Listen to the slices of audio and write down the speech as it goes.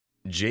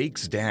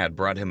Jake's dad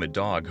brought him a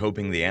dog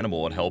hoping the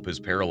animal would help his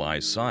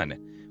paralyzed son.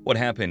 What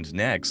happened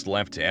next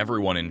left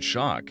everyone in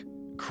shock.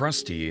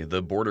 Crusty,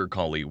 the Border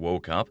Collie,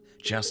 woke up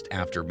just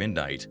after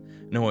midnight,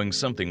 knowing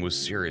something was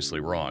seriously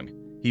wrong.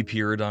 He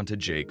peered onto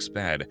Jake's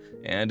bed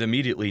and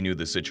immediately knew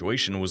the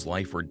situation was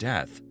life or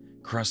death.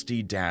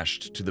 Crusty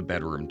dashed to the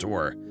bedroom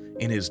door.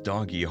 In his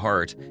doggy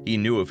heart, he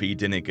knew if he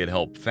didn't get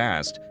help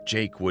fast,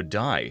 Jake would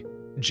die.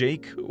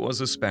 Jake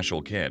was a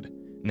special kid.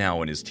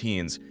 Now in his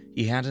teens,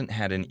 he hadn't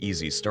had an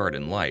easy start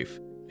in life.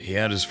 He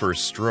had his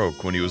first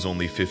stroke when he was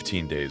only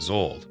 15 days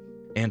old.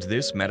 And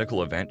this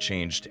medical event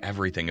changed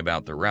everything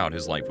about the route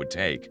his life would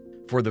take.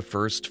 For the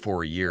first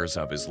 4 years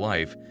of his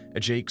life,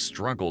 Jake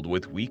struggled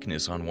with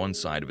weakness on one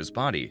side of his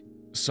body.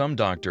 Some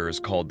doctors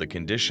called the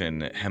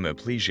condition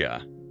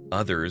hemiplegia.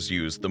 Others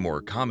used the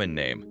more common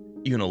name,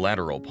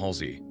 unilateral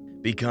palsy.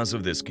 Because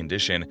of this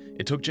condition,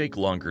 it took Jake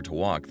longer to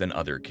walk than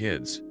other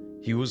kids.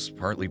 He was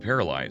partly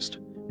paralyzed.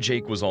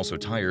 Jake was also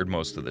tired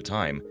most of the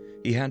time.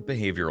 He had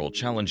behavioral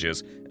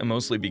challenges, and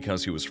mostly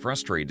because he was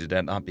frustrated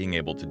at not being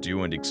able to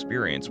do and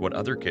experience what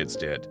other kids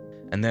did.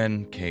 And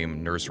then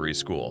came nursery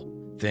school.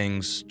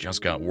 Things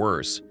just got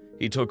worse.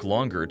 He took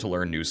longer to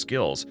learn new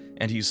skills,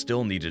 and he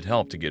still needed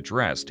help to get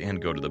dressed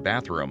and go to the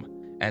bathroom.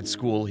 At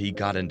school, he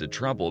got into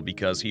trouble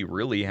because he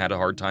really had a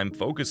hard time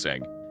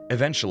focusing.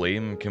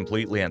 Eventually,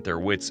 completely at their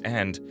wits'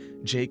 end,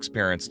 Jake's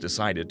parents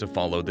decided to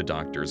follow the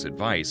doctor's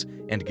advice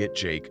and get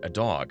Jake a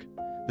dog.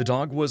 The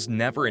dog was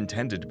never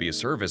intended to be a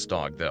service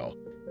dog, though.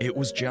 It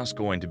was just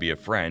going to be a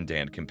friend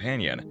and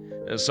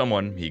companion,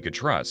 someone he could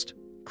trust.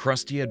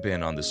 Crusty had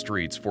been on the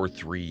streets for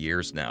 3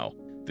 years now.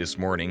 This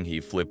morning, he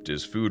flipped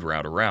his food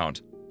route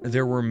around.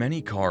 There were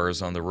many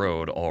cars on the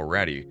road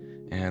already,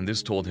 and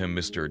this told him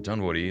Mr.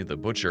 Dunwoody, the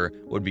butcher,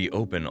 would be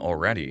open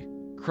already.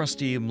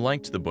 Crusty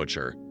liked the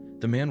butcher.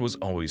 The man was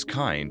always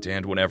kind,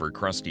 and whenever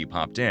Crusty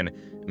popped in,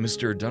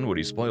 Mr.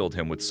 Dunwoody spoiled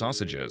him with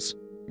sausages.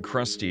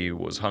 Crusty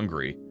was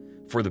hungry.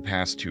 For the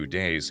past 2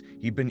 days,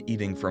 he'd been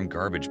eating from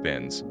garbage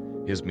bins.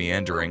 His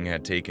meandering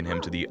had taken him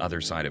to the other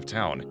side of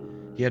town.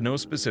 He had no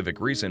specific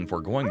reason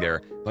for going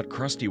there, but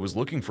Crusty was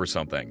looking for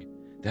something.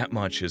 That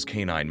much his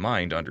canine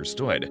mind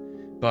understood,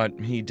 but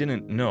he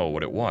didn't know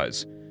what it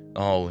was.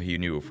 All he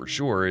knew for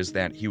sure is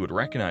that he would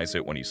recognize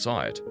it when he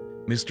saw it.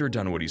 Mr.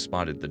 Dunwoody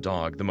spotted the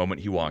dog the moment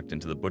he walked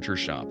into the butcher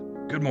shop.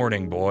 "Good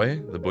morning,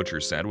 boy," the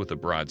butcher said with a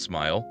broad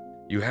smile.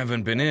 "You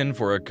haven't been in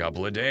for a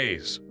couple of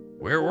days.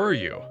 Where were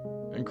you?"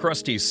 And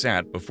Crusty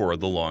sat before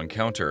the long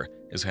counter,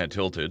 his head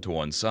tilted to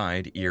one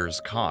side,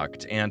 ears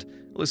cocked, and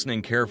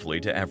listening carefully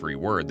to every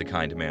word the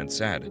kind man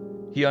said.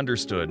 He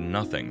understood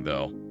nothing,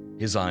 though.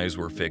 His eyes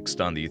were fixed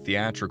on the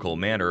theatrical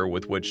manner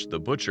with which the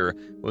butcher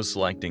was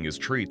selecting his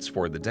treats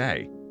for the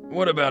day.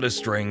 "What about a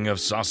string of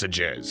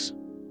sausages?"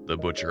 the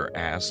butcher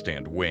asked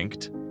and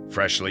winked.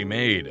 "Freshly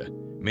made.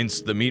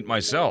 Minced the meat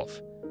myself.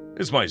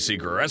 It's my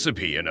secret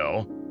recipe, you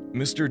know."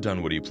 Mr.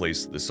 Dunwoody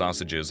placed the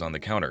sausages on the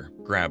counter,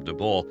 grabbed a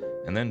bowl,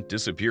 and then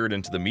disappeared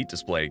into the meat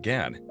display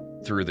again.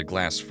 Through the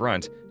glass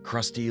front,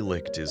 Crusty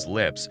licked his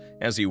lips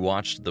as he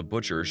watched the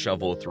butcher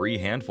shovel 3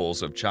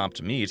 handfuls of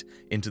chopped meat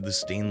into the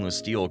stainless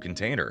steel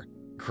container.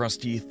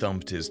 Crusty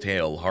thumped his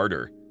tail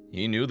harder.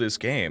 He knew this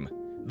game.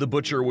 The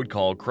butcher would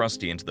call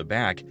Crusty into the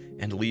back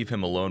and leave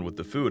him alone with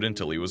the food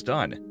until he was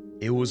done.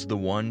 It was the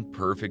one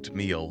perfect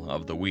meal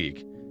of the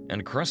week,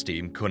 and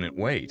Crusty couldn't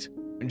wait.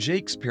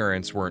 Jake's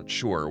parents weren't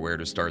sure where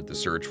to start the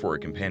search for a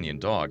companion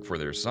dog for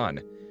their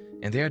son,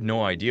 and they had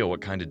no idea what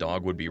kind of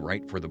dog would be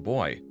right for the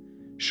boy.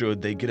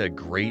 Should they get a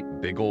great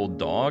big old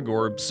dog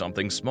or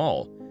something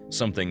small?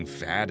 Something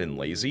fat and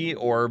lazy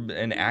or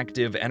an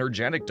active,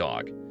 energetic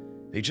dog?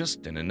 They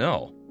just didn't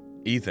know.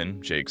 Ethan,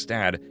 Jake's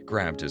dad,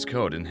 grabbed his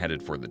coat and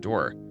headed for the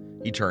door.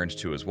 He turned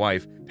to his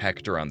wife,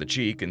 pecked her on the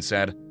cheek, and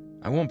said,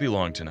 "I won't be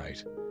long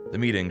tonight. The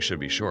meeting should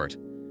be short.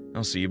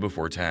 I'll see you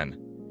before 10.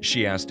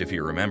 She asked if he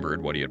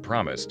remembered what he had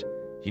promised.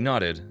 He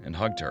nodded and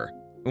hugged her.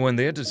 When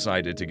they had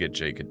decided to get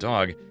Jake a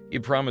dog, he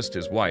promised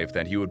his wife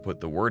that he would put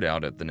the word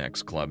out at the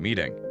next club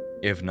meeting.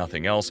 If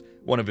nothing else,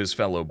 one of his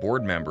fellow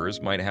board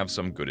members might have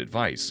some good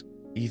advice.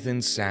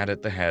 Ethan sat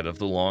at the head of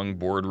the long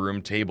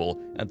boardroom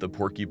table at the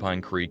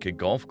Porcupine Creek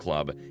Golf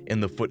Club in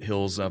the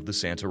foothills of the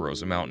Santa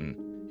Rosa Mountain.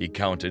 He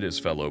counted his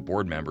fellow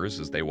board members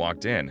as they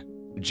walked in.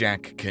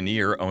 Jack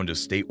Kinnear owned a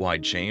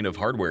statewide chain of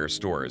hardware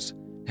stores.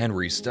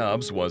 Henry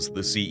Stubbs was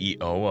the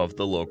CEO of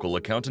the local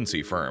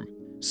accountancy firm.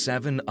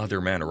 7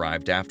 other men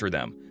arrived after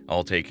them,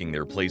 all taking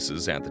their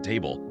places at the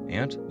table,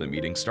 and the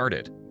meeting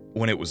started.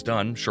 When it was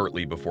done,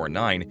 shortly before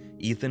 9,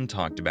 Ethan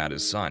talked about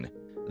his son.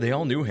 They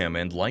all knew him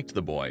and liked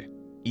the boy.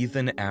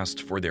 Ethan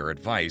asked for their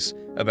advice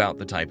about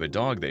the type of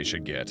dog they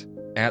should get.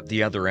 At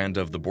the other end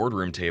of the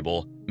boardroom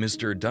table,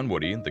 Mr.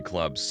 Dunwoody, the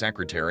club's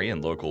secretary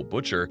and local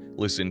butcher,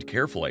 listened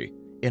carefully.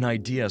 An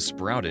idea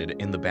sprouted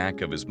in the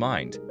back of his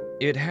mind.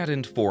 It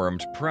hadn't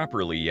formed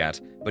properly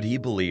yet, but he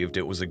believed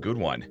it was a good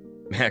one.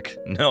 Heck,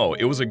 no,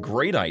 it was a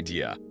great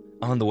idea.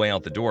 On the way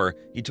out the door,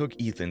 he took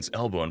Ethan's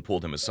elbow and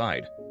pulled him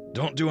aside.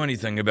 "Don't do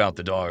anything about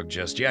the dog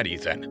just yet,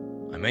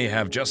 Ethan. I may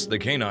have just the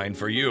canine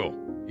for you,"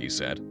 he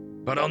said,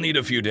 "but I'll need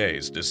a few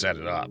days to set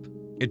it up."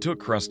 It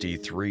took Crusty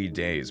 3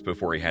 days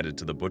before he headed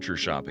to the butcher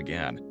shop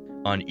again.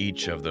 On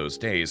each of those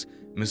days,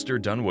 Mr.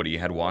 Dunwoody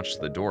had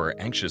watched the door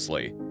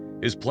anxiously.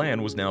 His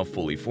plan was now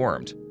fully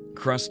formed.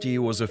 Crusty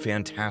was a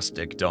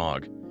fantastic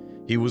dog.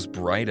 He was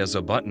bright as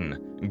a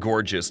button,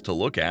 gorgeous to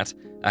look at,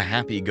 a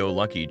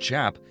happy-go-lucky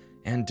chap,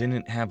 and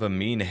didn't have a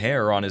mean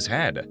hair on his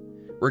head,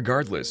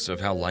 regardless of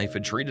how life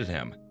had treated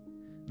him.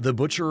 The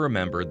butcher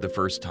remembered the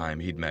first time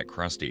he'd met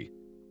Crusty.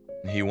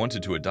 He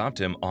wanted to adopt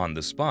him on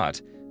the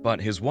spot, but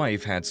his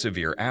wife had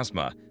severe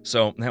asthma,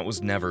 so that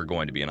was never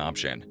going to be an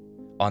option.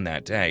 On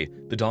that day,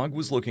 the dog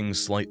was looking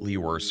slightly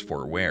worse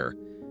for wear.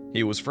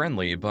 He was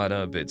friendly, but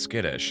a bit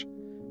skittish.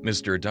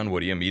 Mr.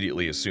 Dunwoody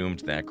immediately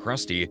assumed that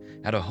Crusty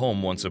had a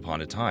home once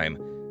upon a time,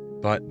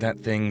 but that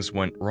things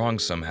went wrong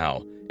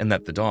somehow, and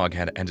that the dog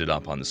had ended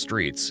up on the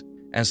streets.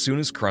 As soon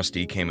as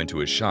Crusty came into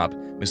his shop,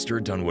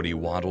 Mr. Dunwoody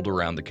waddled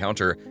around the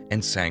counter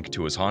and sank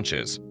to his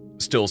haunches.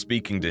 Still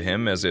speaking to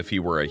him as if he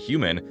were a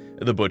human,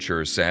 the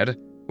butcher said,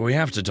 "We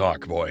have to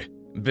talk, boy.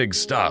 Big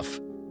stuff.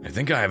 I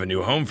think I have a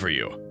new home for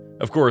you."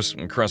 Of course,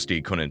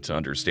 Crusty couldn't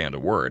understand a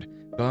word,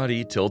 but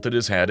he tilted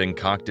his head and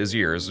cocked his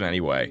ears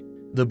anyway.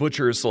 The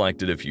butcher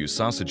selected a few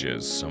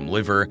sausages, some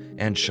liver,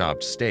 and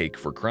chopped steak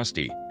for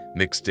Crusty,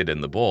 mixed it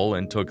in the bowl,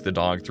 and took the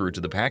dog through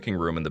to the packing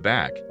room in the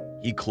back.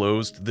 He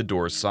closed the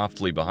door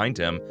softly behind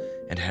him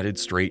and headed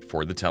straight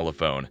for the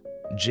telephone.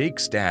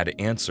 Jake's dad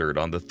answered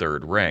on the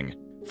third ring.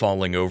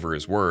 Falling over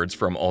his words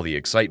from all the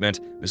excitement,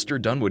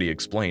 Mr. Dunwoody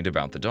explained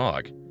about the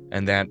dog,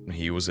 and that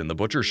he was in the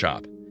butcher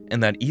shop,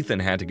 and that Ethan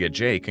had to get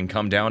Jake and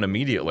come down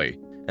immediately.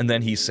 And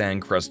then he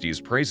sang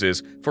Krusty's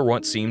praises for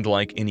what seemed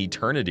like an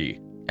eternity.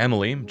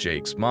 Emily,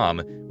 Jake's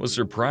mom, was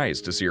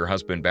surprised to see her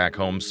husband back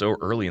home so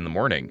early in the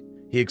morning.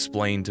 He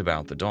explained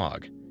about the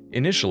dog.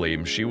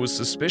 Initially, she was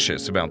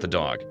suspicious about the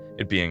dog,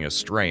 it being a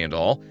stray and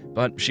all,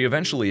 but she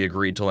eventually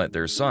agreed to let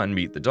their son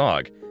meet the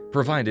dog,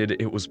 provided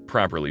it was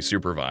properly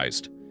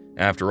supervised.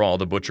 After all,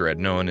 the butcher had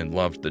known and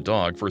loved the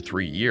dog for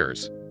 3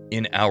 years.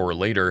 An hour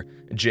later,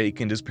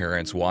 Jake and his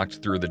parents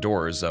walked through the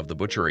doors of the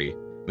butchery.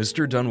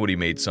 Mr. Dunwoody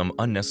made some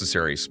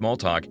unnecessary small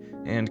talk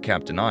and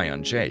kept an eye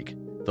on Jake.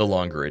 The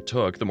longer it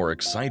took, the more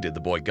excited the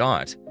boy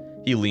got.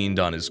 He leaned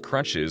on his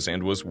crutches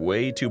and was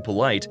way too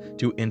polite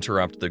to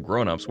interrupt the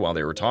grown-ups while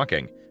they were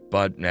talking,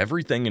 but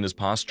everything in his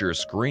posture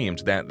screamed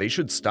that they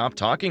should stop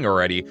talking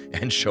already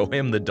and show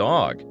him the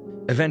dog.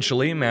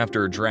 Eventually,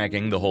 after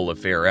dragging the whole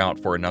affair out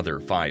for another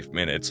 5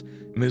 minutes,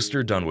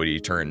 Mr. Dunwoody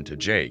turned to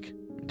Jake.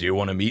 "Do you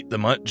want to meet the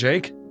mutt,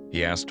 Jake?"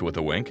 he asked with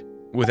a wink.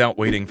 Without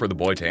waiting for the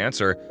boy to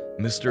answer,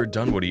 Mr.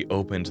 Dunwoody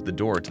opened the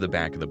door to the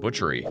back of the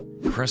butchery.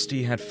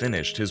 Crusty had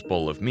finished his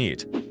bowl of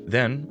meat,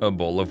 then a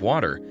bowl of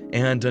water,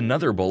 and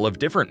another bowl of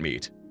different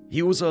meat.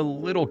 He was a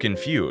little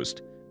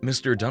confused.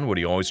 Mr.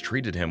 Dunwoody always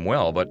treated him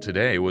well, but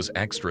today was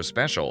extra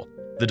special.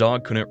 The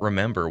dog couldn't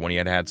remember when he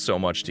had had so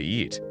much to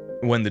eat.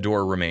 When the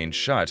door remained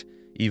shut,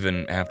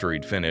 even after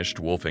he'd finished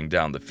wolfing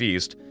down the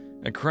feast,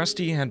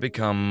 Crusty had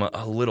become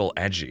a little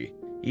edgy.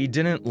 He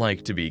didn't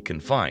like to be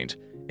confined.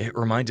 It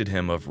reminded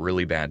him of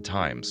really bad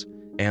times,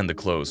 and the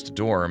closed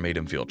door made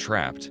him feel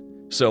trapped.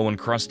 So when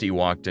Crusty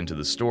walked into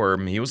the store,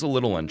 he was a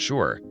little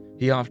unsure.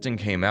 He often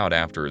came out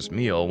after his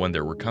meal when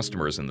there were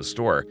customers in the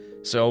store,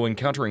 so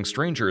encountering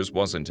strangers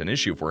wasn't an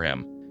issue for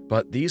him.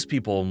 But these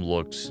people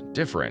looked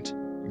different.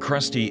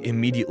 Crusty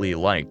immediately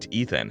liked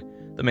Ethan.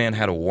 The man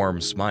had a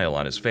warm smile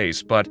on his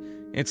face, but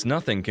it's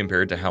nothing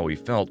compared to how he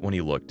felt when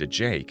he looked at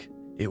Jake.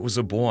 It was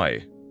a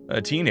boy,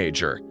 a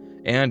teenager.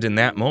 And in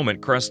that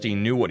moment, Crusty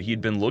knew what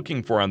he'd been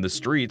looking for on the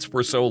streets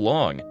for so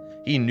long.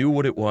 He knew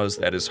what it was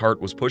that his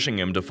heart was pushing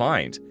him to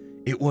find.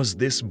 It was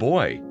this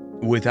boy.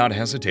 Without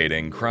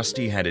hesitating,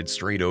 Crusty headed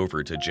straight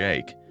over to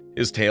Jake.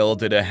 His tail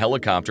did a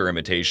helicopter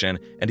imitation,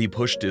 and he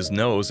pushed his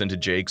nose into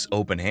Jake's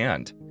open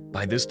hand.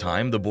 By this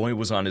time, the boy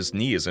was on his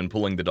knees and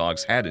pulling the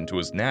dog's head into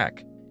his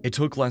neck. It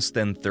took less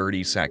than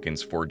 30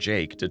 seconds for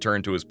Jake to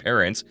turn to his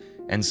parents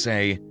and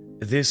say,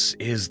 "This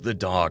is the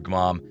dog,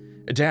 Mom.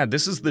 Dad,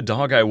 this is the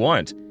dog I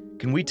want.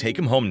 Can we take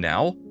him home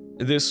now?"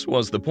 This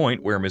was the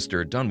point where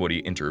Mr. Dunwoody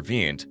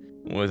intervened.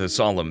 With a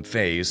solemn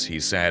face,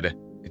 he said,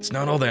 "It's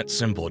not all that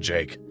simple,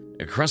 Jake.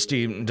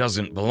 Crusty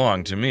doesn't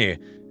belong to me,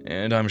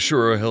 and I'm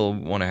sure he'll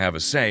want to have a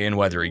say in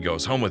whether he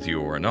goes home with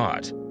you or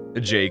not."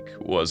 Jake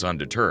was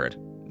undeterred.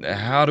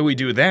 "How do we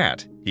do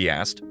that?" he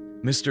asked.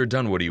 Mr.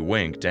 Dunwoody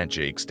winked at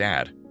Jake's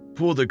dad.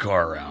 "Pull the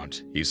car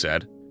around," he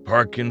said.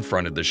 "Park in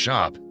front of the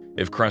shop.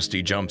 If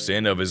Crusty jumps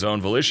in of his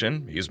own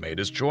volition, he's made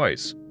his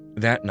choice."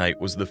 That night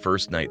was the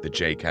first night that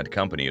Jake had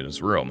company in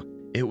his room.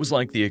 It was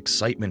like the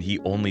excitement he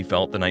only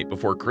felt the night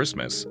before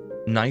Christmas.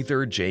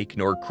 Neither Jake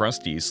nor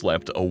Crusty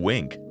slept a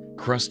wink.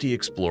 Crusty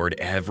explored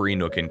every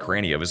nook and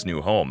cranny of his new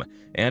home,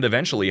 and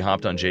eventually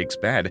hopped on Jake's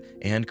bed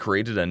and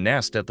created a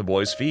nest at the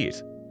boy's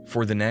feet.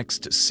 For the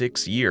next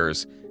 6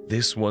 years,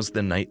 this was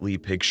the nightly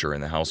picture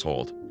in the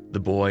household. The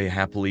boy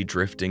happily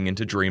drifting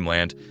into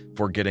dreamland,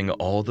 forgetting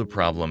all the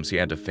problems he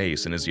had to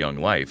face in his young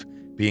life,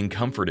 being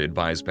comforted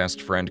by his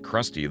best friend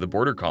Crusty the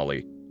Border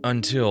Collie.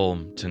 Until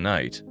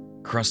tonight.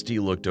 Crusty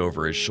looked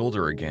over his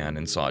shoulder again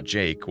and saw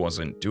Jake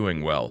wasn't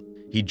doing well.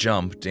 He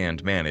jumped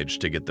and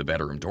managed to get the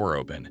bedroom door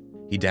open.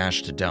 He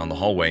dashed down the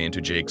hallway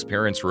into Jake's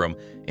parents' room,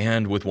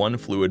 and with one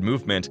fluid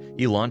movement,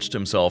 he launched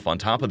himself on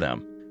top of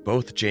them.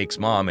 Both Jake's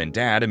mom and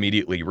dad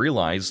immediately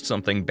realized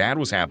something bad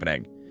was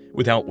happening.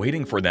 Without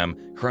waiting for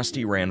them,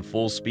 Crusty ran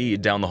full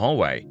speed down the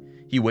hallway.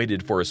 He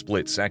waited for a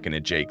split second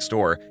at Jake's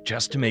door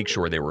just to make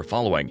sure they were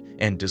following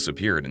and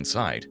disappeared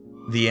inside.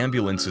 The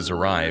ambulances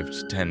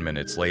arrived 10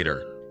 minutes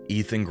later.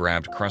 Ethan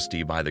grabbed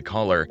Crusty by the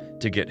collar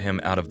to get him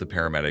out of the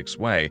paramedics'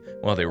 way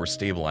while they were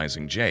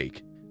stabilizing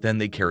Jake. Then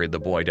they carried the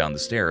boy down the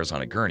stairs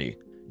on a gurney.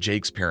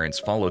 Jake's parents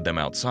followed them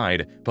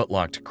outside but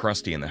locked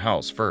Crusty in the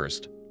house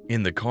first.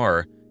 In the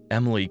car,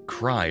 Emily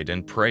cried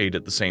and prayed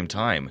at the same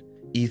time.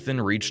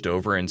 Ethan reached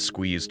over and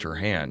squeezed her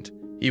hand.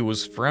 He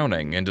was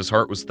frowning and his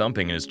heart was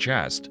thumping in his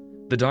chest.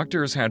 The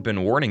doctors had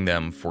been warning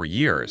them for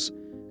years.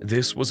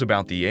 This was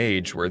about the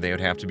age where they would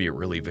have to be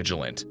really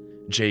vigilant.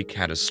 Jake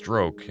had a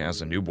stroke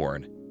as a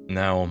newborn.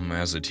 Now,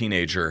 as a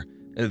teenager,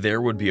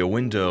 there would be a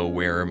window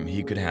where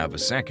he could have a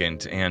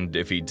second, and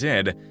if he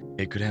did,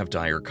 it could have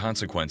dire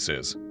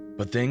consequences.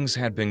 But things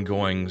had been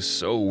going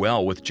so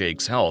well with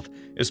Jake's health,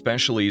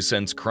 especially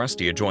since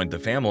Crusty had joined the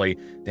family,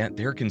 that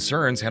their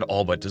concerns had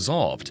all but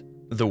dissolved.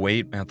 The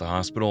wait at the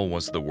hospital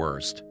was the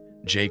worst.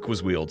 Jake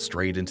was wheeled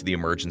straight into the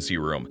emergency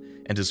room,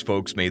 and his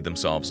folks made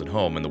themselves at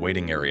home in the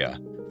waiting area.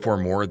 For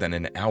more than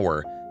an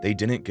hour, they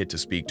didn't get to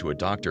speak to a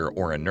doctor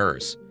or a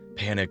nurse.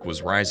 Panic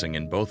was rising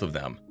in both of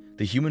them.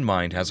 The human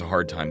mind has a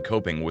hard time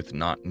coping with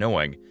not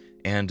knowing,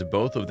 and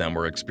both of them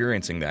were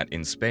experiencing that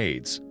in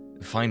spades.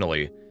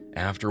 Finally,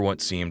 after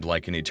what seemed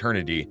like an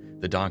eternity,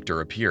 the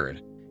doctor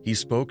appeared. He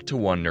spoke to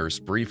one nurse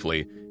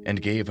briefly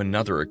and gave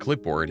another a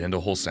clipboard and a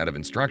whole set of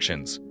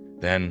instructions.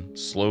 Then,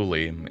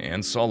 slowly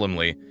and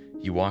solemnly,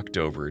 he walked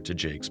over to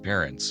Jake's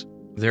parents.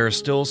 "There are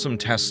still some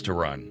tests to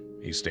run,"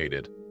 he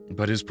stated,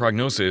 "but his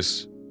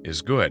prognosis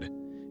is good.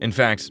 In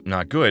fact,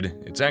 not good,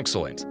 it's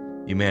excellent.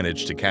 You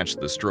managed to catch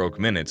the stroke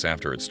minutes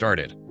after it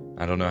started.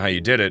 I don't know how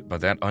you did it,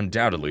 but that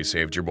undoubtedly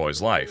saved your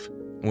boy's life."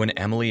 When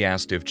Emily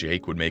asked if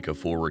Jake would make a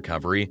full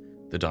recovery,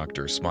 the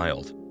doctor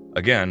smiled.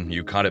 "Again,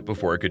 you caught it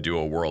before it could do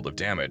a world of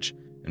damage,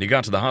 and he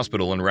got to the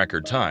hospital in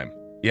record time.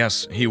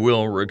 Yes, he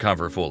will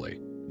recover fully."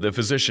 The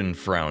physician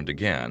frowned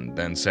again,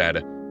 then said,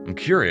 "I'm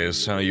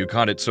curious how you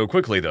caught it so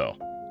quickly, though.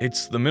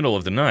 It's the middle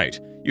of the night.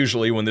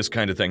 Usually when this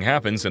kind of thing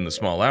happens in the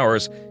small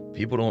hours,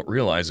 people don't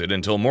realize it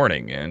until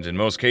morning, and in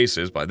most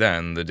cases, by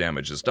then, the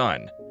damage is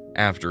done."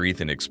 After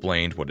Ethan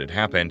explained what had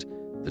happened,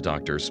 the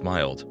doctor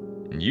smiled.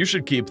 "You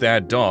should keep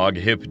that dog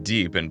hip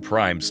deep in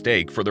prime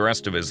steak for the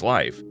rest of his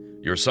life.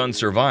 Your son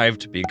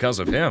survived because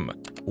of him."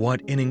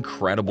 What an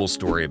incredible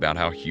story about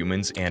how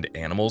humans and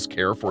animals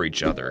care for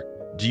each other.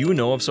 Do you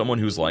know of someone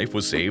whose life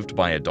was saved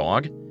by a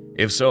dog?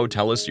 If so,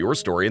 tell us your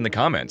story in the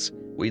comments.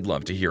 We'd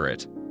love to hear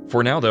it.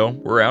 For now, though,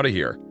 we're out of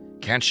here.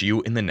 Catch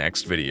you in the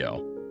next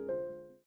video.